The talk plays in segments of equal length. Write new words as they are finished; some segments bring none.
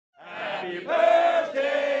Happy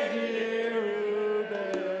birthday, dear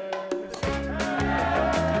Hubert.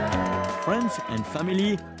 Friends and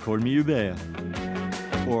family call me Hubert,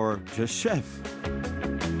 or just Chef.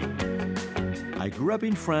 I grew up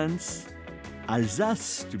in France,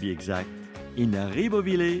 Alsace to be exact, in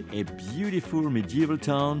Ribeauvillé, a beautiful medieval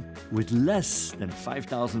town with less than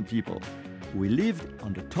 5,000 people. We lived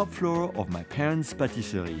on the top floor of my parents'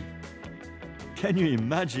 patisserie. Can you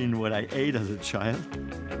imagine what I ate as a child?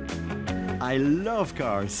 I love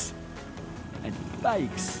cars and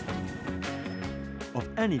bikes of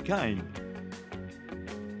any kind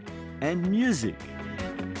and music.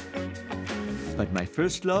 But my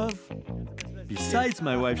first love, besides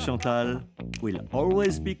my wife Chantal, will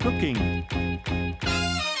always be cooking.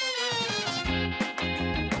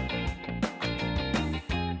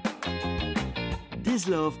 This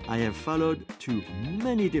love I have followed to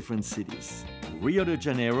many different cities. Rio de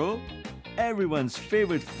Janeiro, everyone's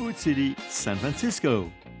favorite food city, San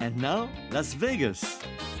Francisco, and now Las Vegas,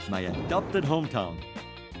 my adopted hometown.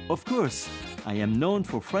 Of course, I am known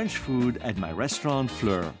for French food at my restaurant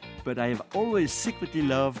Fleur, but I have always secretly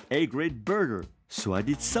loved a great burger, so I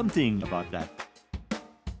did something about that.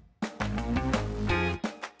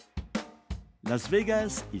 Las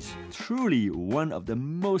Vegas is truly one of the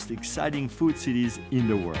most exciting food cities in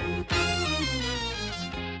the world.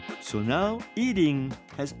 So now, eating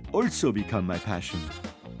has also become my passion,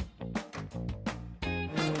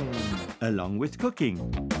 along with cooking.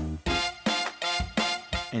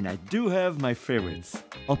 And I do have my favorites.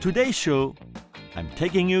 On today's show, I'm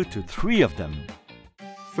taking you to 3 of them.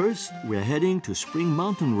 First, we're heading to Spring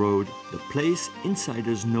Mountain Road, the place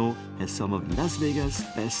insiders know as some of Las Vegas'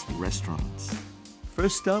 best restaurants.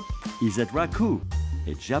 First stop is at Raku,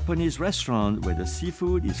 a Japanese restaurant where the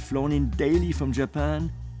seafood is flown in daily from Japan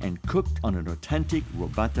and cooked on an authentic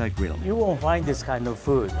Robata grill. You won't find this kind of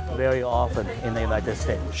food very often in the United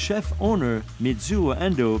States. Chef-owner Mitsuo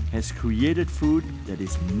Ando has created food that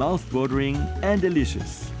is mouth-watering and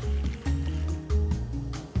delicious.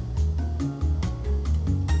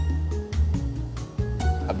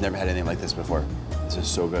 I've never had anything like this before. This is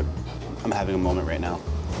so good. I'm having a moment right now.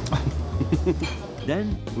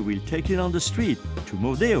 Then we will take it on the street to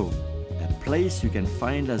Modeo, a place you can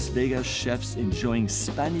find Las Vegas chefs enjoying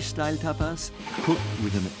Spanish-style tapas cooked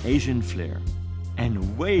with an Asian flair.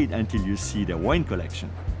 And wait until you see their wine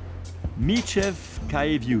collection. Meet Chef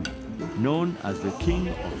Khai, known as the king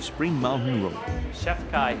of Spring Mountain Road. Chef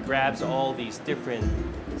Khai grabs all these different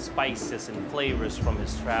spices and flavors from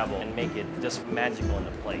his travel and make it just magical on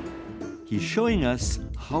the plate. He's showing us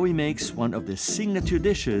how he makes one of the signature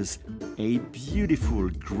dishes, a beautiful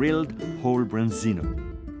grilled whole branzino.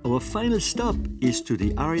 Our final stop is to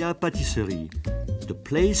the Aria Patisserie, the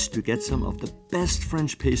place to get some of the best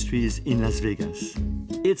French pastries in Las Vegas.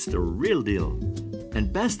 It's the real deal.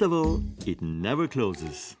 And best of all, it never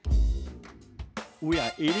closes. We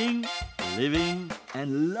are eating, living,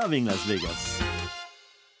 and loving Las Vegas.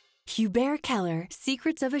 Hubert Keller,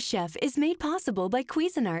 Secrets of a Chef is made possible by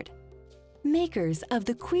Cuisinart, makers of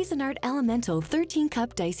the Cuisinart Elemental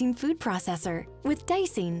 13-cup dicing food processor with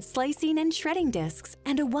dicing, slicing, and shredding discs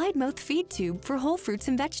and a wide-mouth feed tube for whole fruits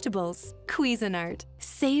and vegetables. Cuisinart.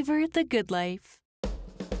 Savor the good life.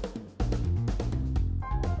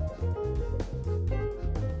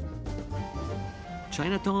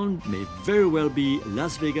 Chinatown may very well be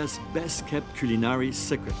Las Vegas' best-kept culinary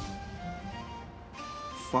secret.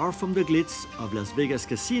 Far from the glitz of Las Vegas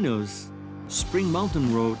casinos, Spring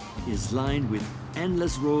Mountain Road is lined with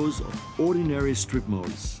endless rows of ordinary strip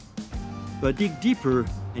malls. But dig deeper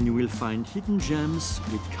and you will find hidden gems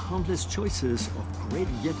with countless choices of great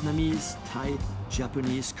Vietnamese, Thai,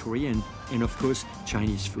 Japanese, Korean, and of course,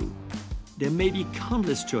 Chinese food. There may be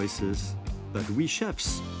countless choices, but we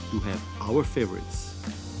chefs do have our favorites.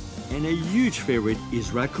 And a huge favorite is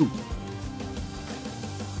Raku.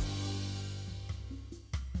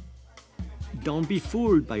 Don't be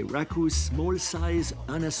fooled by Raku's small size,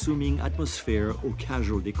 unassuming atmosphere or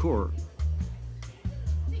casual decor.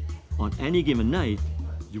 On any given night,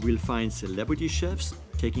 you will find celebrity chefs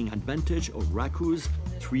taking advantage of Raku's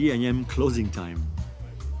 3 a.m. closing time.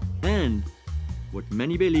 And what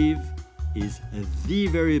many believe is the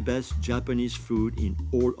very best Japanese food in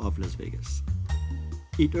all of Las Vegas.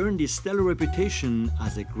 It earned this stellar reputation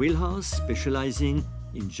as a grill house specializing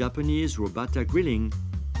in Japanese Robata grilling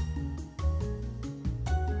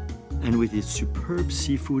and with its superb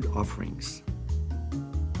seafood offerings.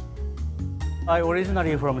 I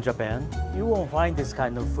originally from Japan. You won't find this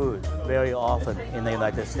kind of food very often in the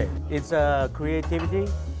United States. It's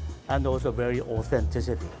creativity and also very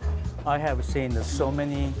authenticity. I have seen so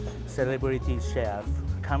many celebrity chefs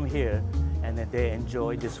come here and then they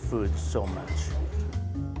enjoy this food so much.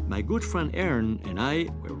 My good friend Aaron and I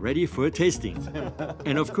were ready for a tasting.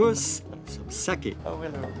 And of course, some sake. Oh,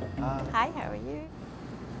 hello. Hi, how are you?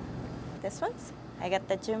 This one's? I got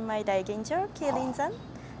the Junmai Daiginjo, Kirinzan.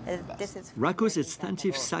 This is Raku's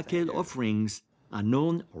extensive sake offerings are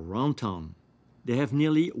known around town. They have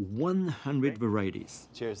nearly 100 varieties.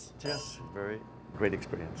 Cheers. Cheers. Very great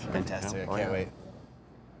experience. Fantastic. Yeah. I can't wait.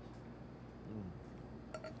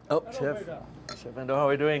 Oh, Chef Endo, how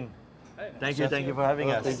are you doing? Thank you for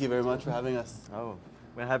having us. Thank you very much for having us. Oh,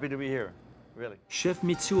 we're happy to be here, really. Chef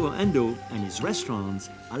Mitsuo Endo and his restaurants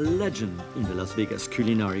are legend in the Las Vegas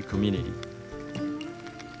culinary community.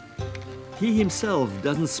 He himself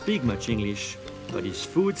doesn't speak much English, but his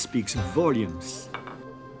food speaks volumes.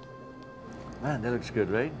 Man, that looks good,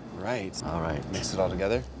 right? Right. All right. Mix it all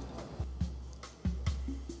together.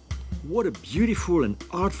 What a beautiful and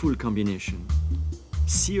artful combination.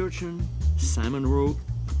 Sea urchin, salmon roe,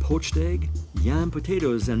 poached egg, yam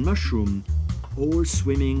potatoes, and mushroom, all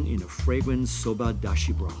swimming in a fragrant soba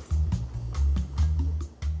dashi broth.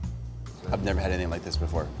 I've never had anything like this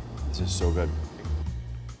before. This is so good.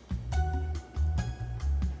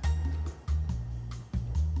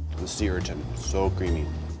 The sea urchin, so creamy.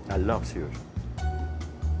 I love sea urchin.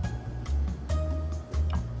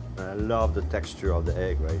 I love the texture of the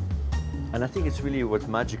egg, right? And I think it's really what's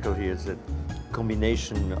magical here is that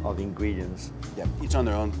combination of ingredients. Yeah, each on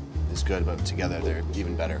their own is good, but together they're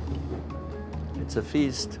even better. It's a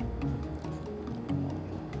feast.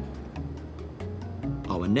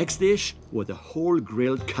 Our next dish was a whole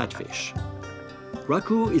grilled catfish.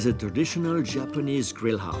 Raku is a traditional Japanese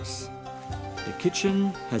grill house. The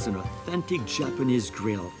kitchen has an authentic Japanese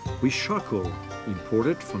grill with charcoal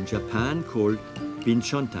imported from Japan called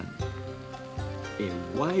binchontan. A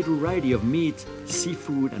wide variety of meat,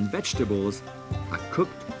 seafood, and vegetables are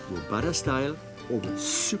cooked Robata style over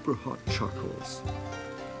super hot charcoals.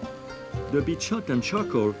 The binchontan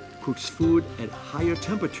charcoal cooks food at higher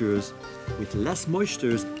temperatures with less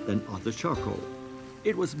moistures than other charcoal.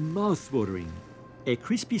 It was mouth-watering. A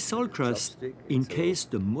crispy salt crust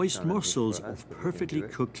encased the moist morsels of perfectly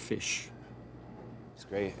cooked fish. It's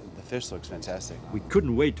great. The fish looks fantastic. We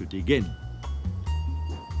couldn't wait to dig in.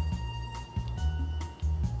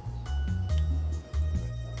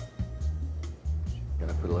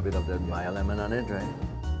 Gonna put a little bit of that Maya lemon on it, right?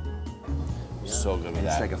 So good with And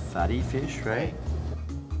it's that. like a fatty fish, right?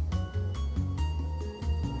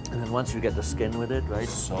 And then once you get the skin with it, right?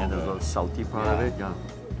 So and the good. little salty part of Yeah. it, yeah.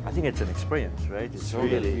 I think it's an experience, right? It's So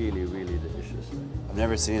really, good. really, really delicious. I've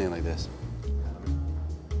never seen anything like this.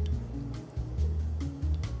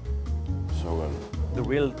 So good. The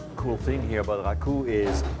real cool thing here about raku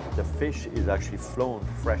is the fish is actually flown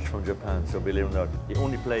fresh from Japan. So believe it or not, the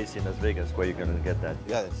only place in Las Vegas where you're gonna get that.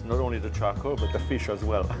 Yeah. It's not only the charcoal, but the fish as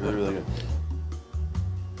well. Really, really good.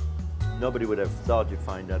 Nobody would have thought you'd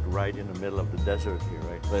find that right in the middle of the desert here,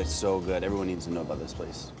 right? But it's so good. Everyone needs to know about this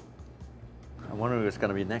place. I'm wondering what's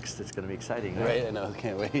gonna be next. It's gonna be exciting, right? Right? I know.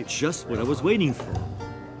 Can't wait. Just what I was waiting for.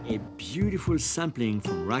 A beautiful sampling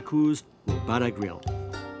from Raku's Robata grill.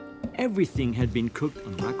 Everything had been cooked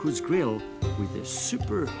on Raku's grill with the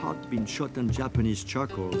super hot binchontan Japanese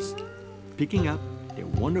charcoals, picking up their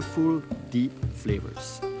wonderful, deep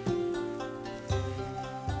flavors.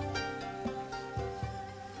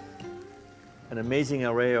 An amazing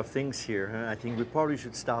array of things here. Huh? I think we probably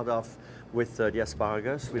should start off with the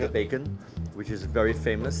asparagus with the bacon, which is very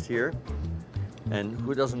famous here. And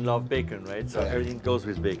who doesn't love bacon, right? So Yeah. everything goes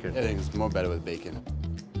with bacon. Everything's more better with bacon.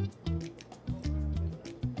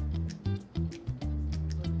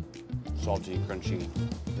 Salty, crunchy.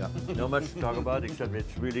 Yeah. Not much to talk about except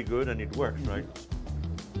it's really good and it works, right?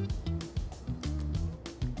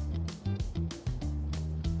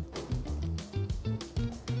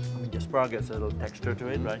 I mean, the asparagus has a little texture to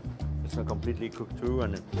it, right? It's not completely cooked through,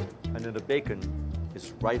 and then the bacon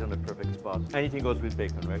is right on the perfect spot. Anything goes with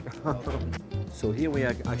bacon, right? So here we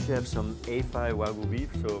actually have some A5 Wagyu beef,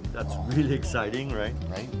 so that's really exciting, right?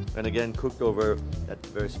 Right? And again, cooked over that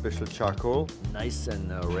very special charcoal, nice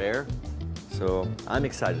and rare. So I'm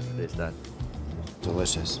excited to taste that.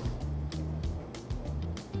 Delicious.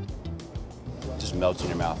 Just melts in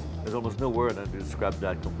your mouth. There's almost no word to describe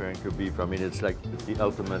that comparing to beef. I mean, it's like the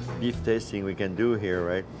ultimate beef tasting we can do here,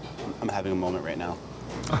 right? I'm having a moment right now.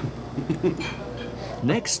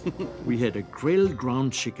 Next, we had a grilled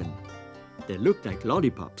ground chicken. They looked like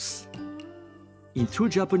lollipops. In true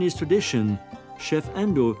Japanese tradition, Chef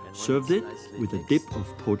Endo served it with a dip of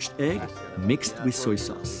poached egg mixed with soy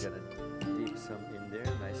sauce. Dip some in there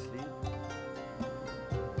nicely.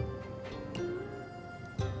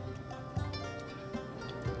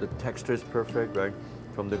 The texture is perfect, right?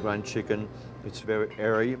 From the ground chicken, it's very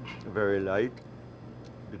airy, very light.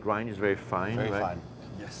 The grind is very fine, Very right? fine.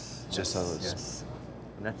 Yes. Just yes, so it's- yes.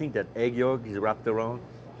 And I think that egg yolk is wrapped around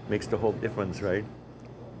makes the whole difference, right?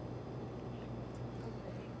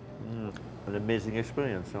 An amazing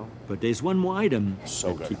experience, huh? But there's one more item So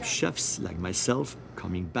that good. keeps chefs like myself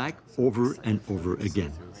coming back over and over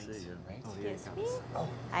again. Excuse me.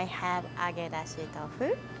 I have agedashi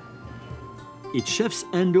tofu. It's Chef's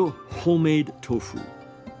Ando homemade tofu.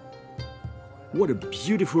 What a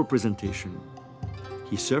beautiful presentation.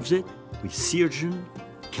 He serves it with sirjin,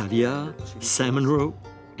 caviar, salmon roe,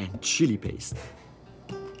 and chili paste.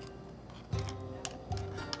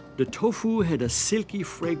 The tofu had a silky,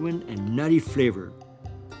 fragrant, and nutty flavor.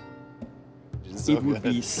 So It would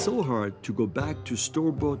good. be so hard to go back to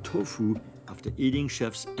store-bought tofu after eating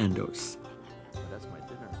Chef's Endos. That's my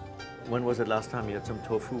dinner. When was it last time you had some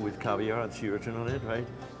tofu with caviar and sriracha on it, right?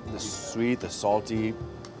 The sweet, the salty,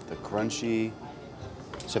 the crunchy.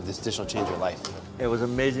 Chef, this dish will change your life. It was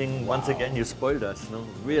amazing. Once again, you spoiled us. No,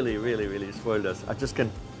 really, really, really spoiled us. I just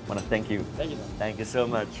want to thank you. Thank you, sir. Thank you so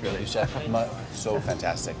much, Thank really. you, Chef. So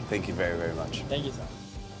fantastic. Thank you very, very much. Thank you, sir.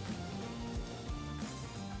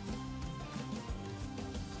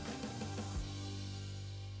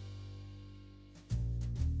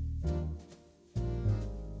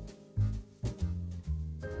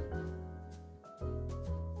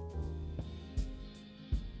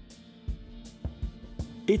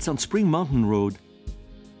 It's on Spring Mountain Road,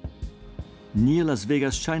 near Las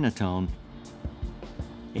Vegas Chinatown,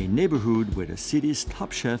 a neighborhood where the city's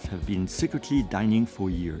top chefs have been secretly dining for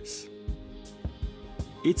years.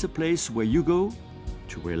 It's a place where you go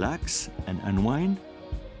to relax and unwind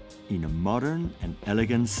in a modern and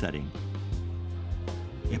elegant setting.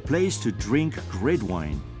 A place to drink great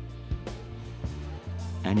wine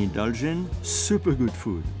and indulge in super good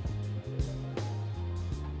food.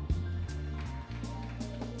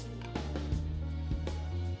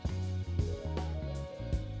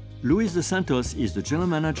 Luis dos Santos is the general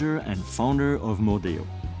manager and founder of Mordeo.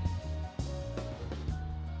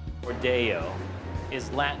 Mordeo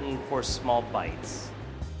is Latin for small bites.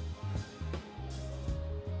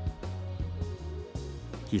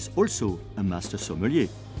 He's also a master sommelier.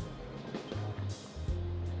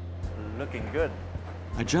 Looking good.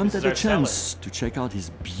 I jumped This at is the our chance to check out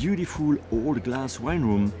his beautiful old glass wine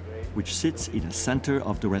room, which sits in the center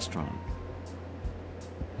of the restaurant.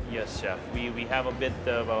 Yes, chef. We have a bit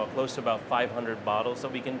of close to about 500 bottles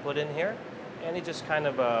that we can put in here, and it just kind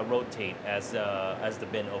of rotate as the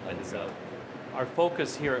bin opens up. Our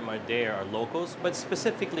focus here at Mordeo are locals, but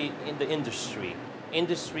specifically in the industry.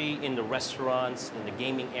 Industry in the restaurants, in the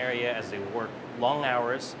gaming area as they work long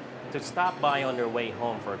hours to stop by on their way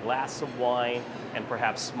home for a glass of wine and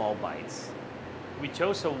perhaps small bites. We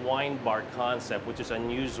chose a wine bar concept, which is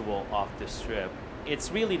unusual off the strip.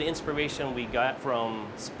 It's really the inspiration we got from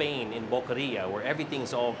Spain in Boqueria, where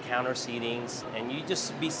everything's all counter seatings, and you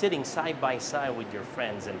just be sitting side by side with your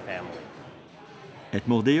friends and family. At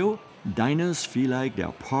Mordeo, diners feel like they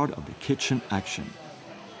are part of the kitchen action,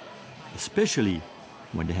 especially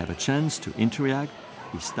when they have a chance to interact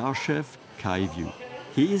with star chef Khai.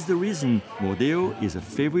 He is the reason Mordeo is a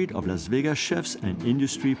favorite of Las Vegas chefs and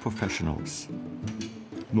industry professionals.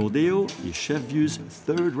 Mordeo is Chef View's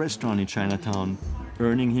third restaurant in Chinatown,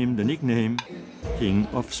 earning him the nickname King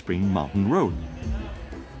of Spring Mountain Road.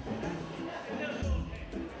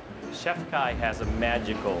 Chef Khai has a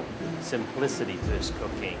magical simplicity to his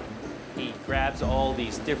cooking. He grabs all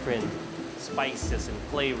these different spices and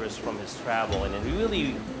flavors from his travel and then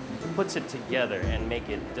really puts it together and make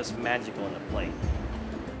it just magical in the plate.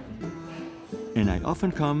 And I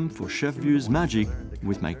often come for Chef View's magic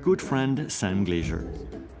with my good friend Sam Glazier.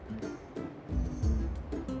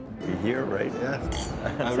 You here, right? Yeah.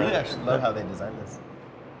 I really actually love how they designed this.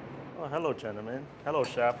 Oh, hello, gentlemen. Hello,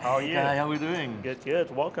 chef. How are you? Hi, how are we doing? Good,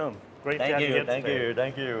 good. Welcome. Great to Thank have you, here thank today. you,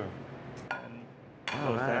 thank you.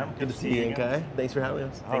 Hello, Sam. Good to see you, Kai. Thanks for having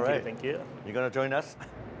us. All Thank you, right. thank you. You gonna join us?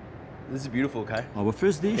 This is beautiful, Kai. Our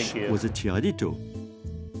first dish Thank you. was a tiradito.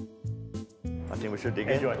 I think we should dig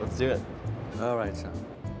Enjoy. in. Let's do it. All right, Sam.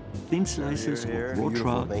 Thin slices Here, of raw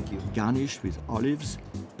beautiful, trout thank you. garnished with olives,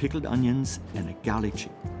 pickled onions, and a garlic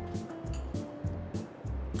chip.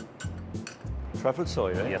 Truffle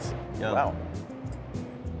soy, right? Yes. Yum. Wow.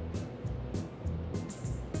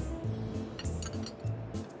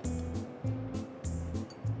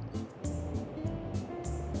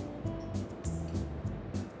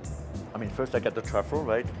 I mean, first I got the truffle,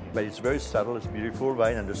 right? But it's very subtle, it's beautiful,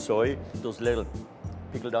 right? And the soy, those little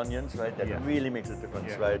pickled onions, right? That Yeah. really makes a difference,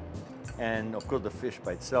 Yeah. right? And of course, the fish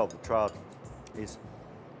by itself, the trout, is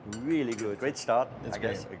Really good. Great start, It's I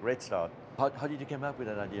guess. A great start. How did you come up with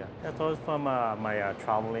that idea? That's all from my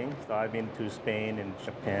traveling. So I've been to Spain and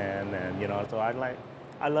Japan, and so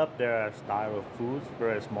I love their style of food,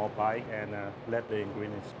 very small bite, and let the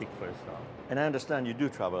ingredients speak for itself. And I understand you do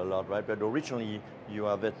travel a lot, right? But originally you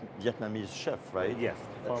are a Vietnamese chef, right? Yes,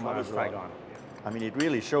 That from travels a lot. Saigon. I mean, it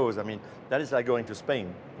really shows. I mean, that is like going to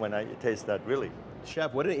Spain when I taste that, really.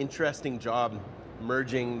 Chef, what an interesting job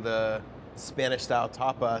merging the Spanish-style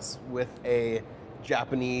tapas with a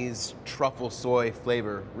Japanese truffle soy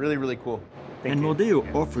flavor. Really, really cool. And Mordeo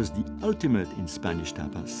offers the ultimate in Spanish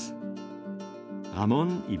tapas.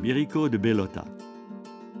 Ramon Ibérico de Bellota.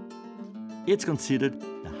 It's considered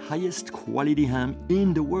the highest quality ham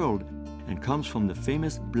in the world and comes from the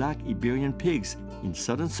famous black Iberian pigs in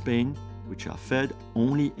southern Spain, which are fed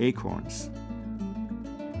only acorns.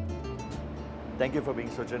 Thank you for being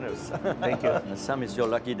so generous. Thank you. Sam, it's your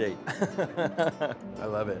lucky day. I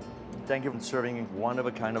love it. Thank you for serving one of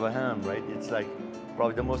a kind of a ham, right? It's like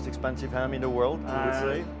probably the most expensive ham in the world, I would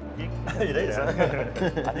say. It is.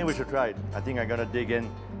 I think we should try it. I think I'm gonna dig in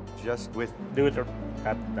just with... Do it.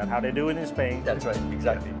 That's how they do it in Spain. That's right,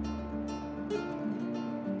 exactly.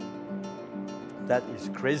 That is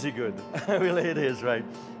crazy good. Really it is, right?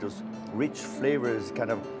 Those rich flavors, kind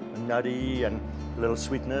of nutty and a little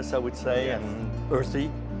sweetness, I would say, Yes. and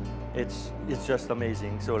earthy. It's just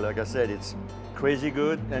amazing. So like I said, it's crazy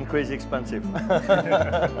good and crazy expensive.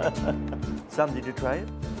 Sam, did you try it?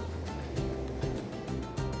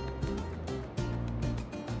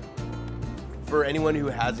 For anyone who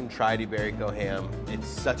hasn't tried Iberico ham, it's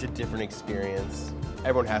such a different experience.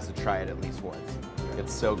 Everyone has to try it at least once.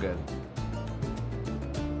 It's so good.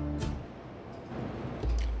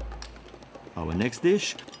 Our next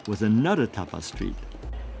dish was another tapas treat.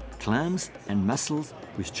 Clams and mussels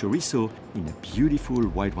with chorizo in a beautiful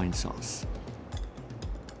white wine sauce.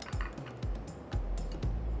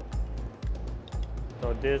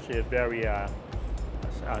 So this is very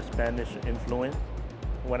Spanish influence.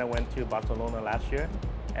 When I went to Barcelona last year,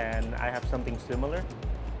 and I have something similar,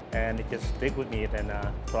 and it just stick with me. Then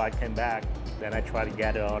so I came back, then I try to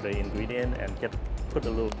gather all the ingredients and just put a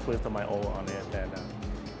little twist of my own on it, and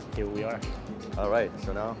here we are. All right,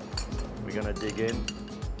 so now we're gonna dig in.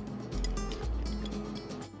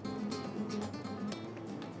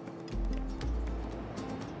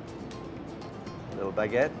 A little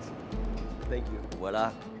baguette. Thank you.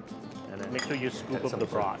 Voila. And then Make sure you scoop get up some the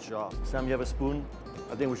sort of broth. chop. Sam, you have a spoon?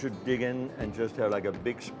 I think we should dig in and just have like a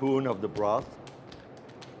big spoon of the broth.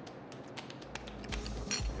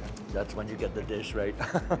 That's when you get the dish, right?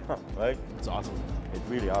 Right? It's awesome. It's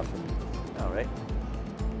really awesome. All right.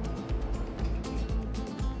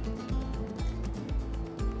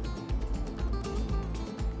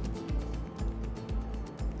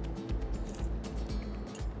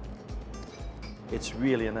 It's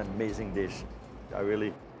really an amazing dish. I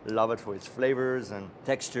really love it for its flavors and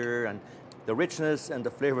texture, and the richness and the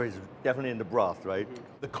flavor is definitely in the broth, right?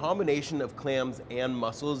 The combination of clams and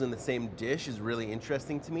mussels in the same dish is really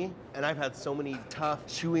interesting to me. And I've had so many tough,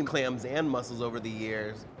 chewy clams and mussels over the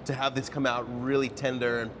years. To have this come out really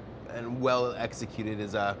tender and well executed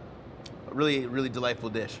is a really, really delightful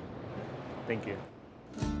dish. Thank you.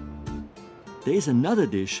 There is another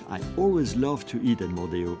dish I always love to eat at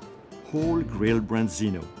Mordeo, whole grilled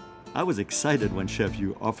branzino. I was excited when Chef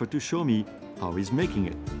Yu offered to show me how he's making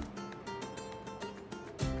it.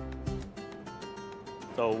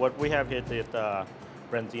 So what we have here is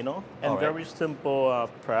branzino, and All right. very simple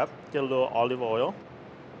prep. Get a little olive oil,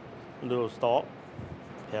 a little salt,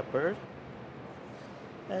 pepper,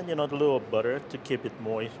 and a little butter to keep it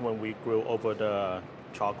moist when we grill over the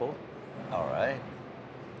charcoal, All right.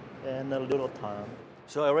 and a little thyme.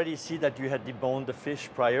 So I already see that you had deboned the fish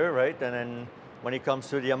prior, right? And then when it comes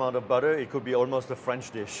to the amount of butter, it could be almost a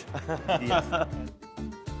French dish. Yes.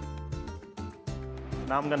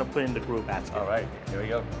 Now I'm gonna put in the grill basket. All right, here we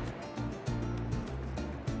go.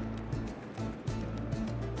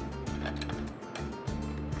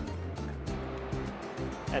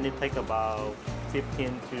 And it takes about 15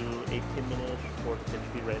 to 18 minutes for it to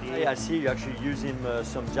be ready. Hey, I see you actually using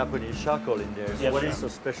some Japanese charcoal in there. So Yes, what sir. is so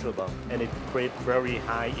special about it? And it creates very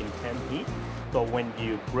high intense heat. So when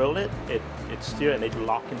you grill it, it's still and it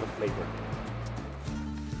lock in the flavor.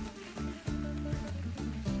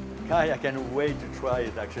 Khai, I can't wait to try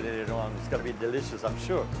it actually later on. It's gonna be delicious, I'm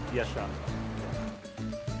sure. Yes, chef.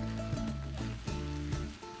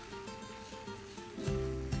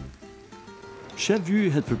 Chef Yu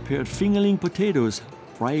had prepared fingerling potatoes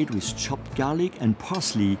fried with chopped garlic and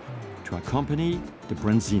parsley to accompany the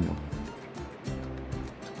branzino.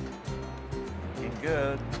 Looking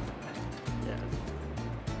good. Yes.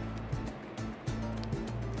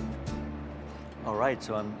 All right,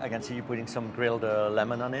 so I can see you putting some grilled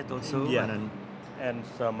lemon on it also. Yeah. And then, And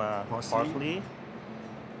some parsley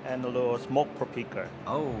and a little smoked paprika.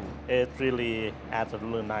 oh, It really adds a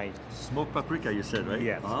little nice. smoked paprika, you said, right?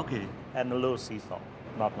 Yes. Oh, okay. And a little sea salt.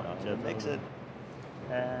 Not much. just a Makes little.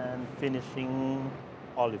 it. And finishing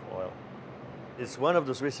olive oil. It's one of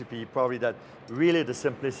those recipes probably that really the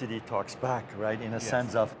simplicity talks back, right? In a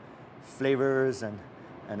sense of flavors and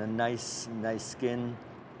a nice skin.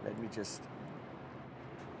 Let me just...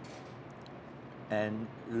 And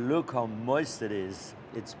look how moist it is.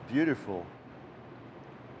 It's beautiful.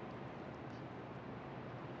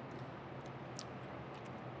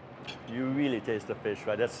 You really taste the fish,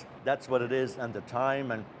 right? That's what it is, and the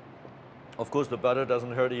thyme, and of course the butter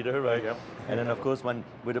doesn't hurt either, right? Yep. And then of course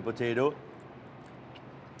with the potato,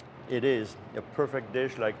 it is a perfect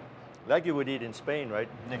dish like you would eat in Spain, right?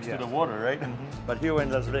 Next to the water, right? But here we're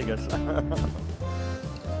in Las Vegas.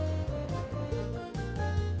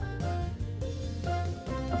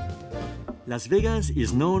 Las Vegas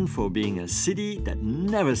is known for being a city that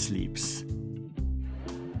never sleeps,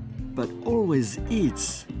 but always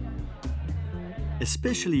eats.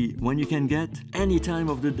 Especially when you can get any time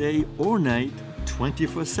of the day or night,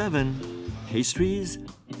 24/7, pastries,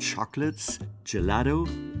 chocolates, gelato,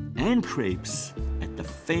 and crepes at the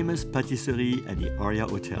famous patisserie at the Aria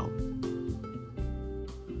Hotel.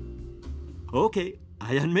 Okay,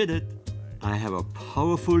 I admit it, I have a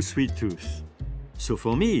powerful sweet tooth. So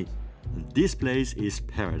for me, this place is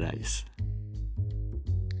paradise.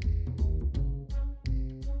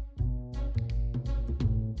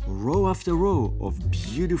 Row after row of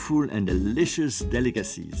beautiful and delicious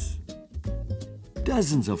delicacies.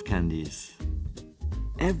 Dozens of candies.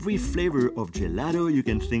 Every flavor of gelato you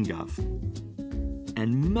can think of.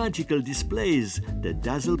 And magical displays that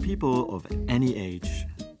dazzle people of any age.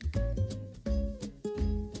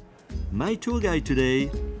 My tour guide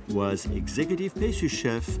today was executive pastry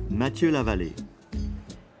chef Mathieu Lavallée.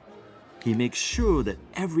 He makes sure that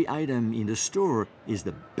every item in the store is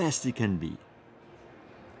the best it can be.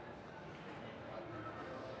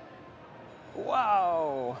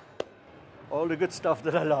 Wow! All the good stuff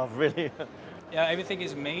that I love, really. Yeah, everything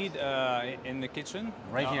is made in the kitchen.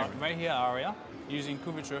 Right here at Aria, using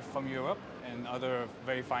couverture from Europe and other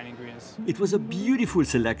very fine ingredients. It was a beautiful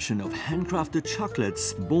selection of handcrafted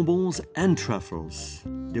chocolates, bonbons, and truffles.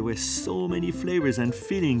 There were so many flavors and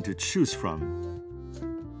fillings to choose from.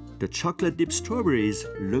 The chocolate-dipped strawberries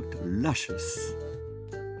looked luscious.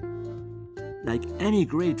 Like any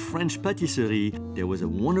great French patisserie, there was a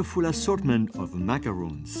wonderful assortment of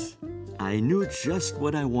macarons. I knew just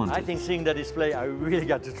what I wanted. I think seeing the display, I really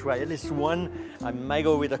got to try at least one. I might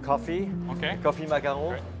go with a coffee. Okay. Coffee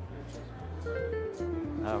macaron.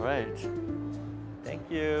 Great. All right. Thank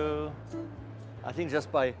you. I think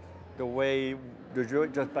just by the way,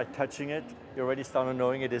 just by touching it, you already started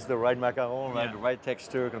knowing it is the right macaron, right? Yeah. The right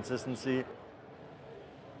texture, consistency.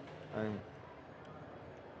 And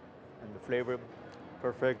the flavor,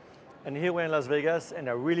 perfect. And here we're in Las Vegas, and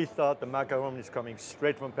I really thought the macaron is coming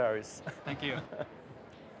straight from Paris. Thank you.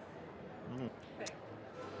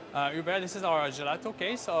 Hubert, this is our gelato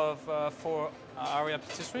case for Aria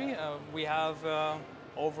Patisserie. We have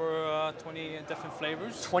over 20 different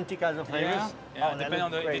flavors. 20 kinds of flavors? Yeah, Oh, depending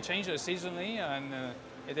on they great. change seasonally, and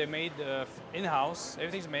they're made in-house.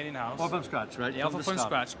 Everything's made in-house. All from scratch, right? Yeah, from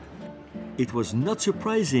scratch. It was not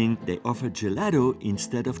surprising they offered gelato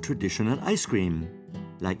instead of traditional ice cream.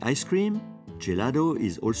 Like ice cream, gelato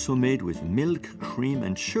is also made with milk, cream,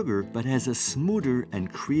 and sugar, but has a smoother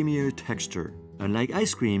and creamier texture. Unlike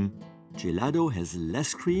ice cream, gelato has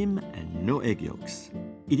less cream and no egg yolks.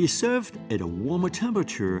 It is served at a warmer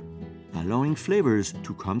temperature, allowing flavors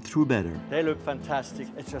to come through better. They look fantastic.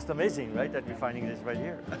 It's just amazing, right, that we're finding this right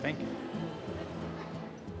here. Thank you.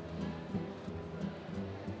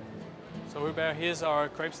 So Hubert, here's our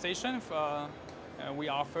crepe station. We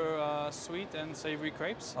offer sweet and savory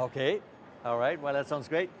crepes. Okay, all right, well that sounds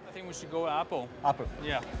great. I think we should go apple. Apple.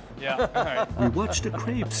 Yeah, yeah, all right. We watched the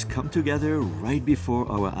crepes come together right before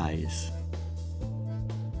our eyes.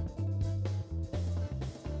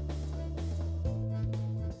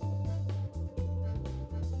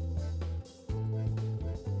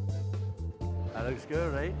 That looks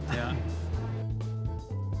good, right? Yeah.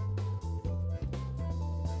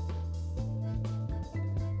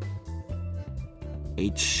 A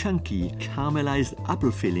chunky caramelized apple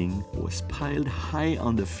filling was piled high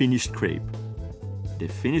on the finished crepe. They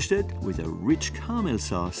finished it with a rich caramel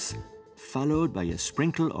sauce, followed by a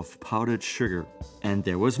sprinkle of powdered sugar. And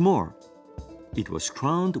there was more. It was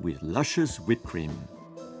crowned with luscious whipped cream.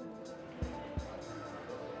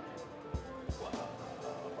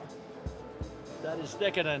 That is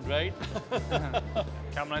decadent, right?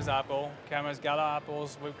 Caramelized apple, caramelized gala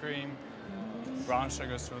apples, whipped cream, brown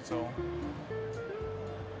sugar strudel.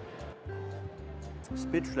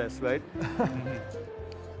 Speechless, right?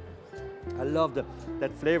 I love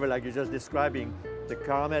that flavor like you're just describing. The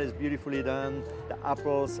caramel is beautifully done, the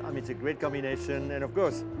apples, I mean, it's a great combination. And of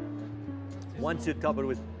course, once you top it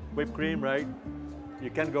with whipped cream, right, you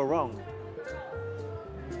can't go wrong.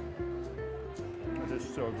 It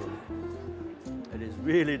is so good. It is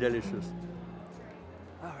really delicious.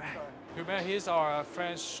 All right. Hubert, here's our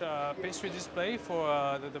French pastry display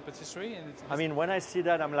for the patisserie. And I mean, when I see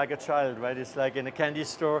that, I'm like a child, right? It's like in a candy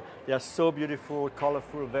store. They are so beautiful,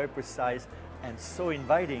 colorful, very precise, and so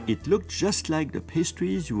inviting. It looked just like the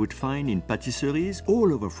pastries you would find in patisseries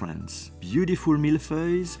all over France. Beautiful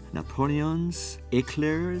millefeuilles, Napoleons,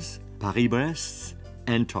 eclairs, Paris-Brests,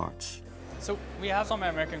 and tarts. So we have some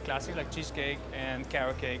American classics like cheesecake and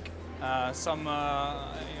carrot cake, some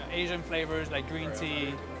Asian flavors like green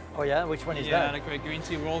tea. Oh yeah, which one is that? Yeah, like a green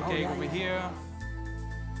tea roll cake over here.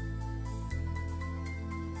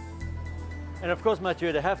 And of course,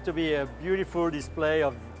 Mathieu, there have to be a beautiful display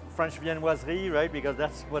of French viennoiserie, right? Because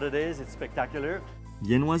that's what it is, it's spectacular.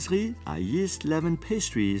 Viennoiserie are yeast-leavened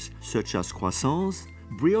pastries such as croissants,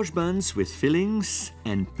 brioche buns with fillings,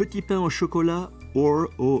 and petit pain au chocolat or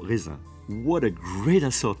au raisin. What a great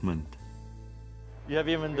assortment! You have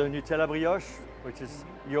even the Nutella brioche, which is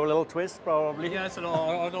your little twist, probably. Yeah, it's a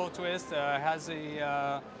little twist.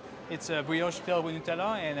 It's a brioche filled with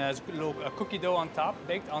Nutella and has a cookie dough on top,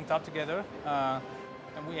 baked on top together. And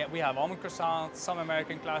we have almond croissants, some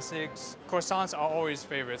American classics. Croissants are always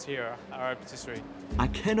favorites here at our patisserie. I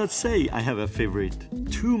cannot say I have a favorite.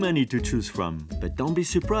 Too many to choose from. But don't be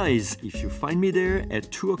surprised if you find me there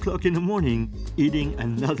at 2 o'clock in the morning eating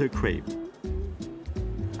another crepe.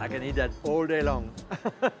 I can eat that all day long.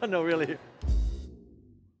 No, really.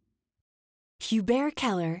 Hubert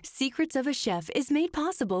Keller, Secrets of a Chef is made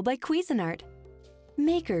possible by Cuisinart,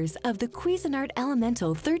 makers of the Cuisinart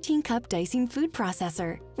Elemental 13-cup dicing food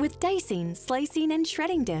processor with dicing, slicing, and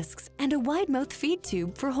shredding discs and a wide-mouth feed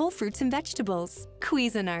tube for whole fruits and vegetables.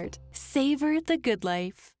 Cuisinart. Savor the good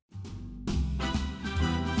life.